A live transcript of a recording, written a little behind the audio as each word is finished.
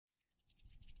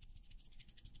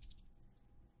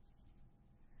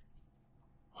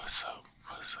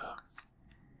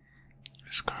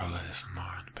It's Carla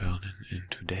SMR in the building,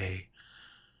 and today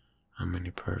I'm in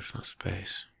your personal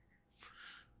space.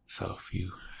 So if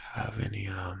you have any,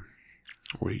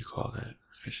 what do you call that?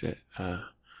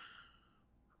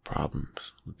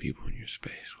 Problems with people in your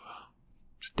space, well,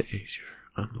 today's your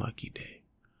unlucky day.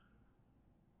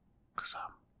 'Cause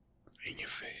I'm in your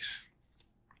face.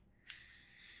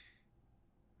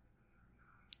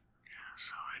 Yeah,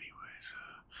 so anyways,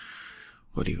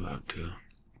 what are you up to?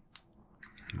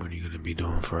 What are you gonna be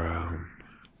doing for, I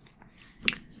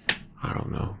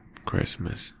don't know,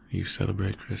 Christmas? You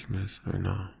celebrate Christmas or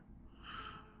no?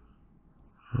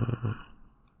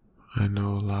 I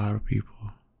know a lot of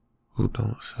people who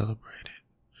don't celebrate it.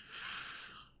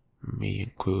 Me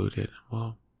included.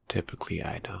 Well, typically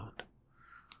I don't.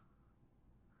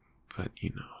 But,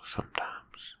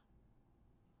 sometimes.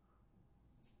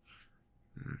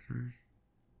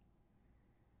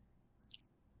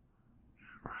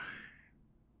 Right.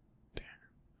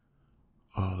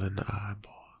 All in the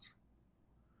eyeballs.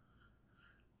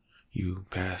 You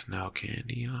passing out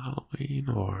candy on Halloween,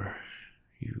 or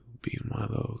you being one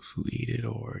of those who eat it,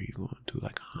 or you going to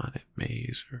like a haunted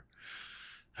maze or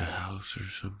a house or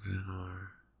something,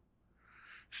 or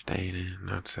staying in,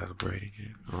 not celebrating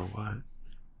it, or what?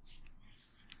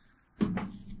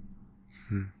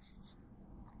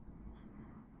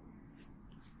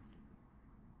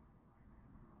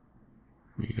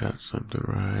 You got something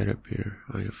right up here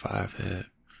on your 5 head.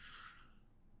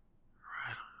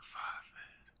 Right on the 5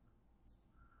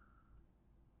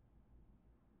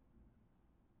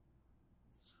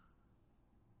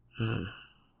 head.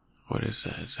 What is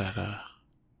that? Is that,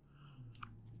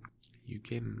 you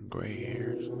getting gray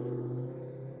hairs?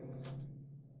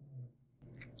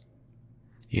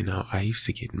 I used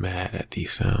to get mad at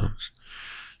these sounds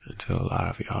until a lot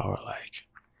of y'all were like,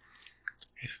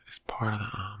 it's part of the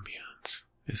ambience.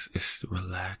 It's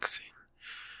relaxing.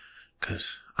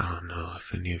 'Cause I don't know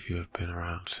if any of you have been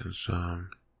around since,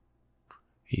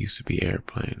 it used to be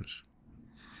airplanes.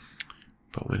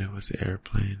 But when it was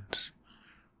airplanes,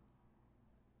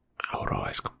 I would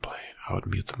always complain. I would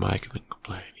mute the mic and then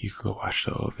complain. You can go watch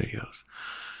the old videos.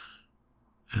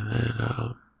 And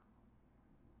then,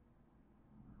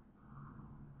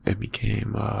 it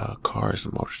became, cars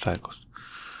and motorcycles.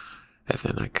 And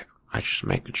then I just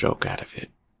make a joke out of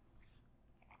it.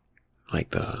 Like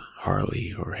the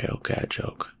Harley or Hellcat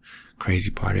joke.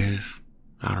 Crazy part is,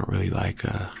 I don't really like,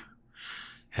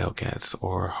 Hellcats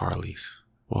or Harleys.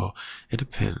 Well, it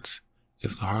depends.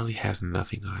 If the Harley has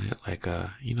nothing on it, like,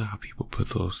 you know how people put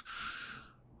those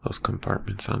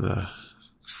compartments on the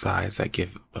sides that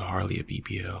give the Harley a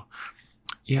BBL?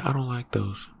 Yeah, I don't like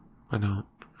those. I don't.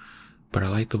 But I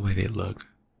like the way they look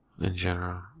in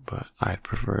general. But I'd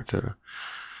prefer to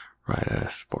ride a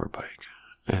sport bike.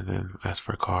 And then as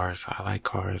for cars, I like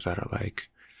cars that are like,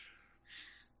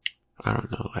 I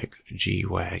don't know, like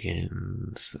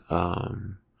G-Wagons,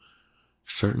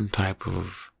 certain type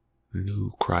of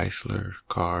new Chrysler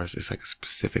cars. It's like a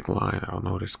specific line. I don't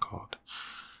know what it's called.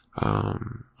 I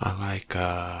like,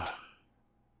 I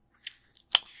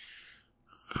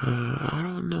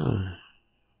don't know.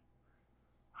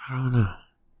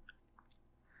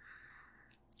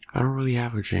 I don't really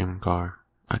have a dream car.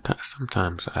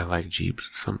 Sometimes I like Jeeps,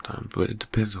 sometimes, but it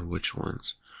depends on which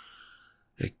ones.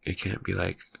 It can't be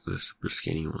like the super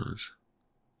skinny ones.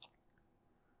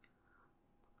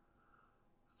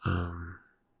 I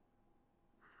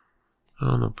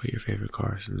don't know, put your favorite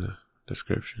cars in the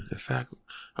description. In fact,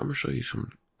 I'm gonna show you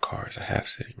some cars I have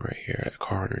sitting right here. A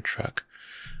car and a truck.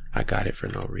 I got it for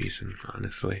no reason,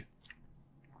 honestly.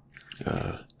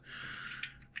 Got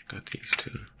these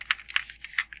two.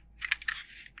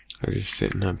 They're just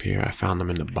sitting up here. I found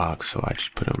them in the box, so I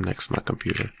just put them next to my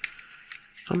computer.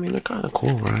 I mean, they're kind of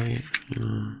cool, right?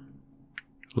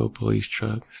 Little police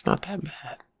truck. It's not that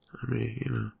bad. I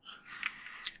mean,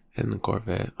 and the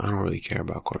Corvette. I don't really care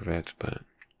about Corvettes, but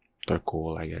they're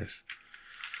cool, I guess.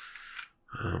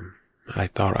 I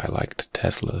thought I liked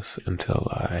Teslas until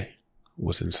I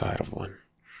was inside of one.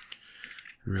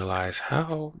 And realized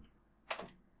how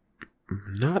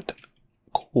not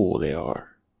cool they are.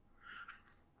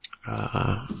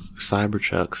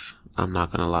 Cybertrucks, I'm not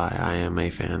gonna lie, I am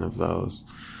a fan of those.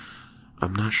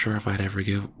 I'm not sure if I'd ever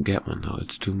get one though.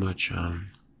 It's too much,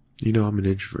 I'm an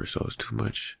introvert, so it's too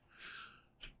much,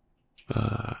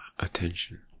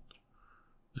 attention.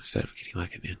 Instead of getting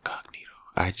like an incognito,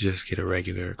 I just get a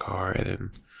regular car and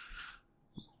then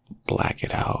black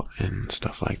it out and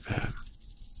stuff like that.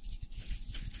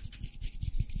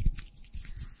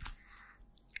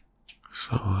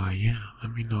 So, yeah,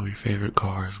 let me know your favorite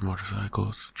cars,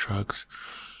 motorcycles, trucks,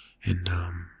 and,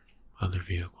 other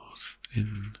vehicles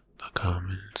in the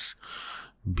comments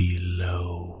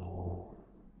below.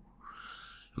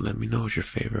 Let me know what your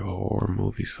favorite horror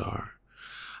movies are.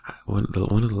 One of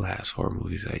the last horror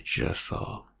movies I just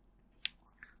saw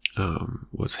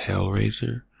was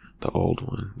Hellraiser, the old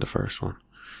one, the first one,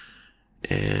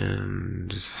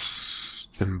 and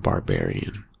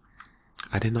Barbarian.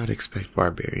 I did not expect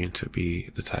Barbarian to be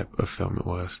the type of film it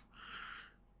was.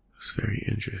 It was very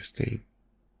interesting.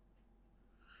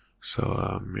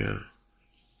 So, yeah.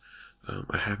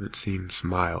 I haven't seen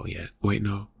Smile yet. Wait,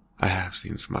 no. I have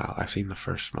seen Smile. I've seen the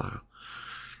first Smile.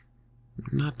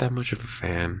 Not that much of a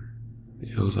fan.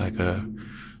 It was like a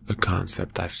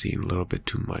concept I've seen a little bit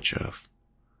too much of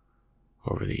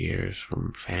over the years,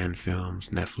 from fan films,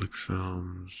 Netflix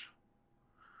films.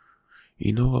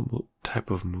 You know what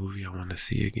type of movie I want to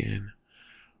see again?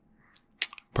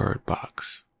 Bird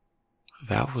Box.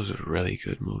 That was a really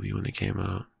good movie when it came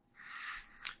out.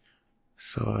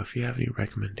 So if you have any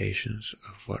recommendations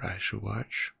of what I should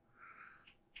watch,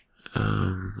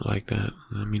 like that,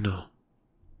 let me know.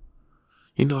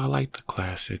 You know, I like the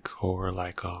classic horror,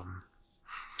 like,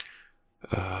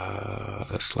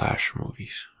 the slash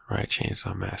movies, right?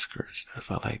 Chainsaw Massacre and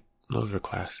stuff. I like, those are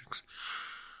classics.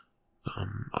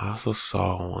 I also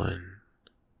saw one,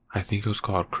 I think it was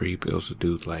called Creep. It was a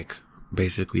dude, like,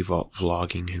 basically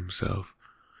vlogging himself.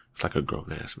 It's like a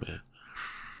grown-ass man.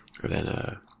 Or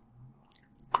then,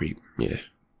 Creep, yeah.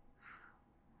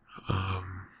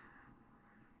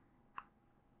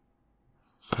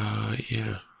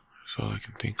 Yeah, that's all I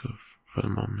can think of for the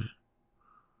moment.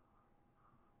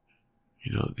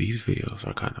 You know, these videos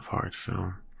are kind of hard to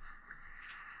film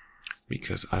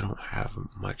because I don't have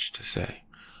much to say.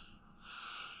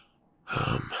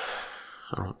 I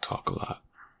don't talk a lot.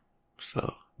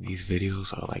 So these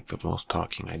videos are like the most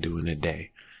talking I do in a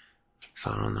day.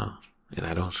 So I don't know. And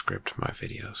I don't script my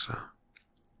videos, so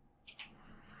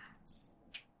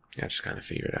I just kind of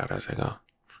figure it out as I go.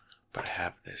 But I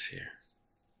have this here.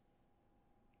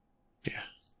 Yeah.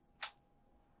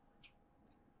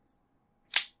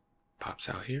 Pops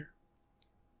out here.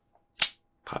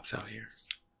 Pops out here.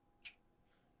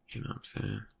 You know what I'm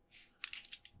saying?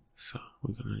 So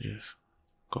we're gonna just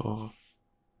go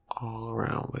all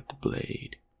around with the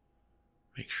blade.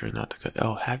 Make sure not to cut.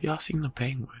 Oh, have y'all seen The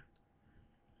Penguin?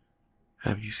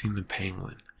 Have you seen The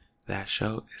Penguin? That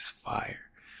show is fire.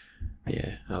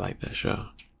 Yeah, I like that show.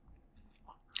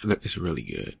 It's really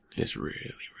good. It's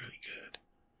really, really good.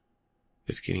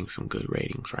 It's getting some good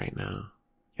ratings right now.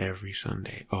 Every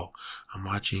Sunday. Oh, I'm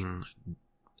watching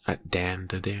Dan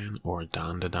da Dan or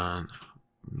Don da Don.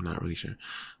 I'm not really sure.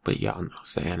 But y'all know,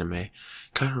 it's the anime.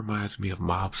 Kind of reminds me of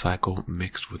Mob Psycho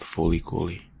mixed with Fully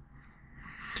Cooley.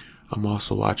 I'm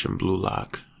also watching Blue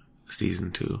Lock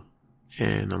Season 2.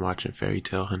 And I'm watching Fairy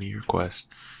Tail Honey Your Quest.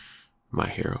 My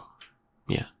Hero.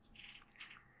 Yeah.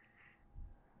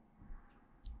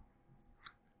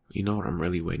 You know what I'm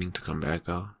really waiting to come back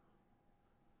though?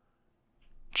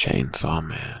 Chainsaw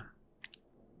Man.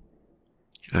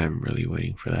 I'm really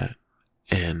waiting for that.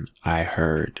 And I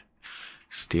heard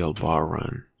Steel Ball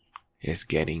Run is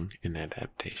getting an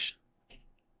adaptation.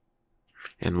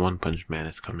 And One Punch Man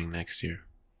is coming next year.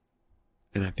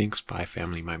 And I think Spy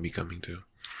Family might be coming too.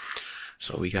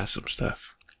 So we got some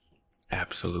stuff.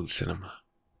 Absolute Cinema.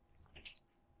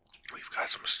 We've got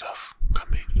some stuff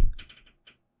coming.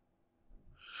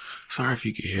 Sorry if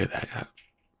you could hear that. I got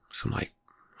some like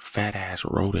fat ass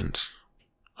rodents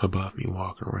above me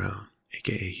walking around,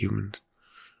 aka humans.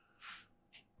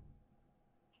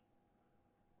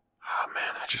 Oh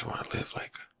man, I just want to live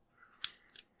like,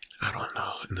 I don't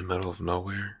know, in the middle of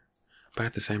nowhere. But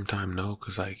at the same time, no,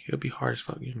 because like, it'll be hard as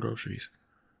fuck getting groceries.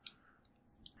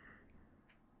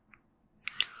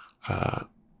 I'm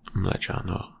gonna let y'all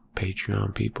know,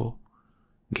 Patreon people,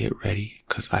 get ready,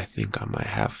 because I think I might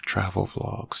have travel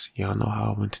vlogs. Y'all know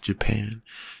how I went to Japan,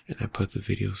 and I put the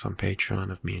videos on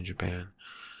Patreon of me in Japan.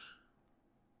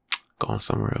 Going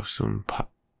somewhere else soon,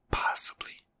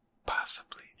 possibly.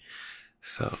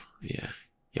 So, yeah,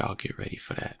 y'all get ready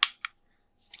for that.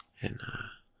 And,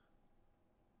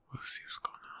 we'll see what's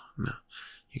going on. Now,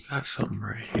 you got something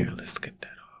right here. Let's get that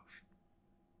off.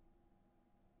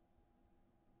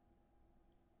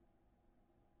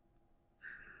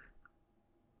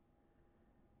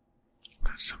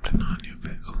 Got something on your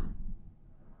bed. Oh.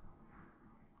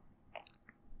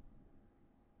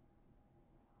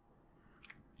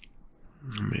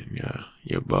 I'm in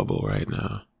your bubble right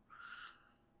now.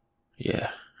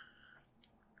 Yeah.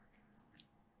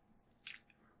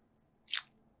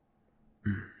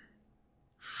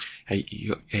 Hey,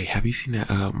 have you seen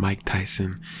that Mike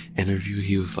Tyson interview?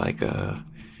 He was like,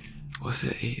 What's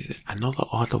it? He said, I know the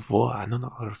art of war. I know the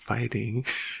art of fighting.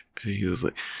 And he was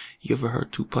like, you ever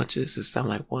heard two punches? It sound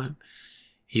like one.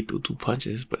 He threw two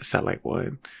punches, but it sound like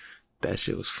one. That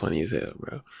shit was funny as hell,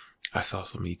 bro. I saw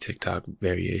so many TikTok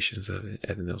variations of it,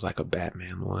 and then there was like a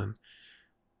Batman one.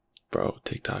 Bro,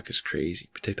 TikTok is crazy,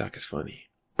 but TikTok is funny.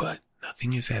 But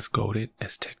nothing is as goated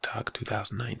as TikTok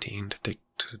 2019 to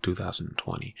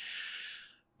 2020.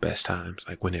 Best times,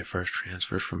 like when it first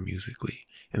transferred from Musically,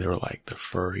 and there were like the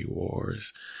furry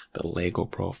wars, the Lego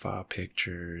profile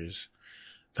pictures,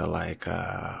 the like,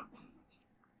 I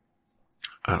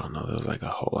don't know, there was like a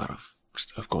whole lot of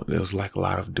stuff going, there was like a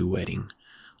lot of duetting.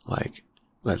 Like,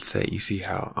 let's say you see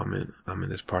how I'm in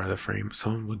this part of the frame,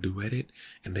 someone would duet it,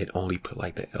 and they'd only put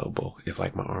like the elbow. If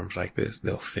like my arm's like this,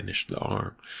 they'll finish the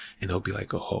arm, and it'll be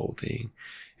like a whole thing.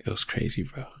 It was crazy,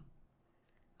 bro.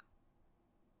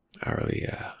 I really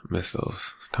miss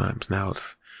those times. Now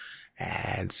it's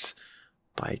ads,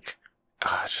 like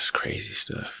just crazy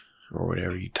stuff, or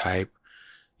whatever you type.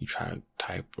 You try to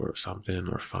type or something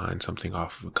or find something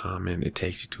off of a comment, it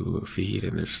takes you to a feed,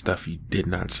 and there's stuff you did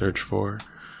not search for.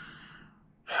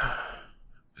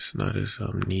 It's not as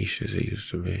niche as it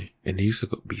used to be. And it used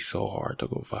to be so hard to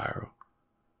go viral.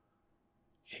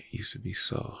 It used to be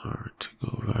so hard to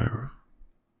go viral.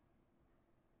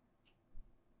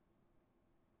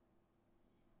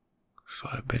 So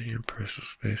I've been in personal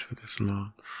space for this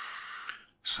long.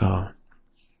 So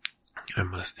I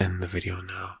must end the video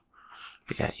now.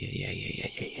 Yeah.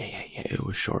 It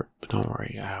was short, but don't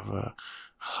worry. I have a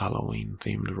Halloween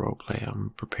themed roleplay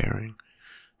I'm preparing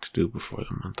to do before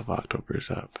the month of October is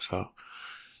up. So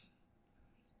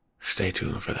stay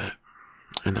tuned for that.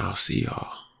 And I'll see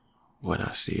y'all when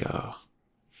I see y'all.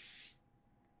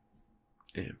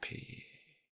 And peace.